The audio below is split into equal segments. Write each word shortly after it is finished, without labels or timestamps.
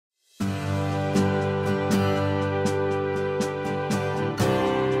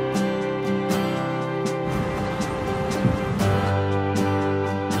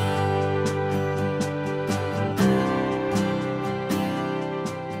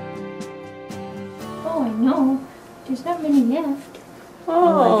No, there's not many left.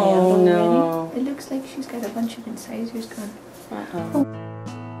 Oh, no. It looks like she's got a bunch of incisors gone. Uh-oh.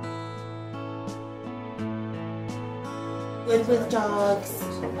 Good with dogs.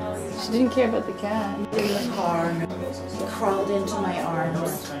 She didn't care about the cat. In the car. Crawled into my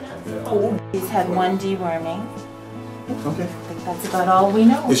arms. Oh, he's had one deworming. Okay. I think that's about all we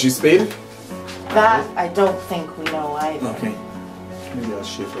know. Is she spayed? That I don't think we know either. Okay. Maybe I'll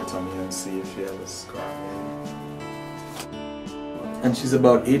shift her tummy and see if she has a scar. And she's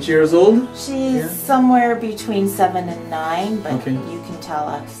about 8 years old? She's somewhere between 7 and 9, but okay. You can tell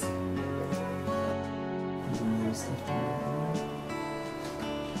us.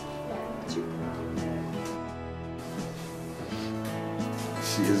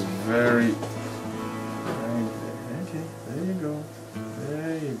 She is very okay, there you go.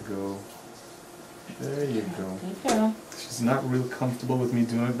 There you go. There you go. There you go. She's not real comfortable with me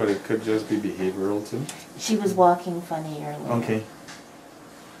doing it, but it could just be behavioral too. She was walking funny earlier. Okay.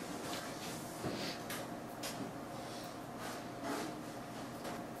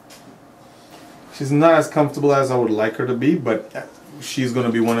 She's not as comfortable as I would like her to be, but she's going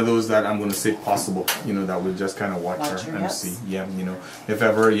to be one of those that I'm going to say possible, you know, that would just kind of watch her and see. Yeah, you know, if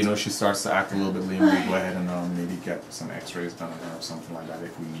ever, you know, she starts to act a little bit lame, we go ahead and maybe get some x-rays done on her or something like that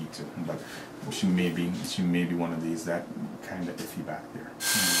if we need to. But she may be one of these that kind of iffy back there.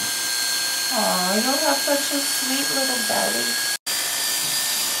 Oh, you don't have such a sweet little belly.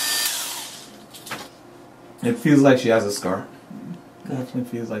 It feels like she has a scar. Definitely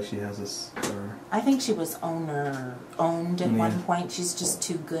feels like she has a scar. I think she was owned at one point. She's just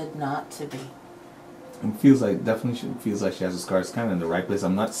too good not to be. It feels like, definitely she feels like she has a scar. It's kind of in the right place.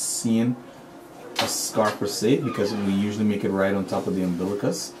 I'm not seeing a scar per se because we usually make it right on top of the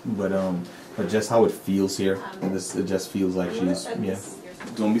umbilicus. But just how it feels here, it just feels like she's, yeah.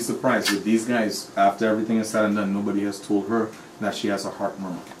 Don't be surprised with these guys, after everything is said and done, nobody has told her that she has a heart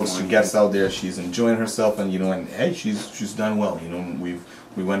murmur. Once she gets out there, she's enjoying herself, and you know, and hey, she's done well. You know,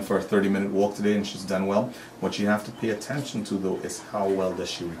 we went for a 30-minute walk today, and she's done well. What you have to pay attention to though is how well does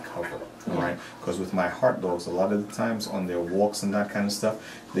she recover, all right? Because with my heart dogs, a lot of the times on their walks and that kind of stuff,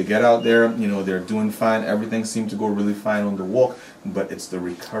 they get out there, you know, they're doing fine. Everything seems to go really fine on the walk, but it's the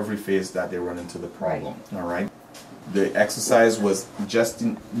recovery phase that they run into the problem, all right? The exercise was just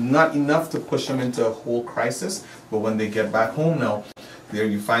not enough to push them into a whole crisis, but when they get back home now, there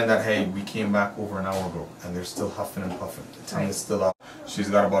you find that, hey, we came back over an hour ago, and they're still huffing and puffing. The tongue is still out. She's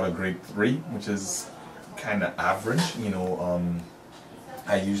got about a grade 3, which is kind of average. You know,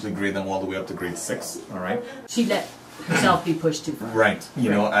 I usually grade them all the way up to grade 6. All right. She let herself be pushed too far. Right. You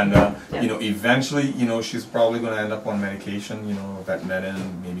know, and you know, eventually, you know, she's probably going to end up on medication. You know,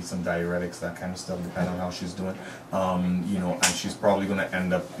 vetmedin, maybe some diuretics, that kind of stuff, depending on how she's doing. You know, and she's probably going to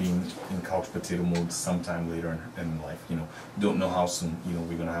end up being in couch potato mode sometime later in life. You know, don't know how soon. You know,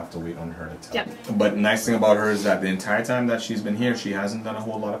 we're going to have to wait on her to tell. Yep. But nice thing about her is that the entire time that she's been here, she hasn't done a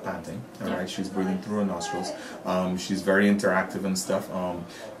whole lot of panting. All right, she's breathing through her nostrils. She's very interactive and stuff.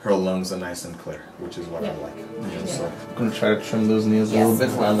 Her lungs are nice and clear, which is what I like. You know, so I'm going to try to trim those nails a little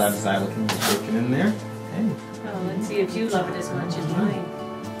bit while that xylocaine is working in there. Hey. Oh, let's see if you love it as much as mine.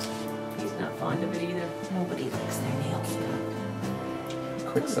 He's not fond of it either. Nobody likes their nails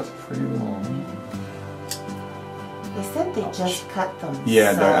done. Quicks up pretty long. They said they just cut them.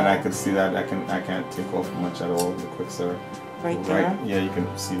 Yeah, so and I could see that. I can't take off much at all. The quicks are right there. Yeah, you can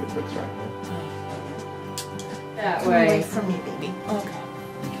see the quicks right there. That Come way. away from me, baby. Okay.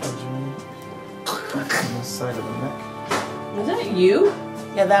 On the side of the neck. Was that you?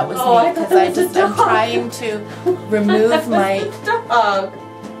 Yeah, that was Oh, me I thought because that was a I'm dog. trying to remove my dog.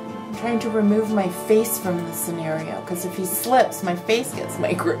 I'm trying to remove my face from the scenario because if he slips, my face gets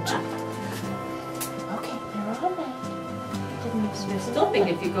microchipped. Okay, you're all right. I still think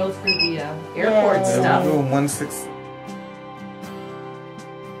if you go through the airport stuff. We'll do 1/6.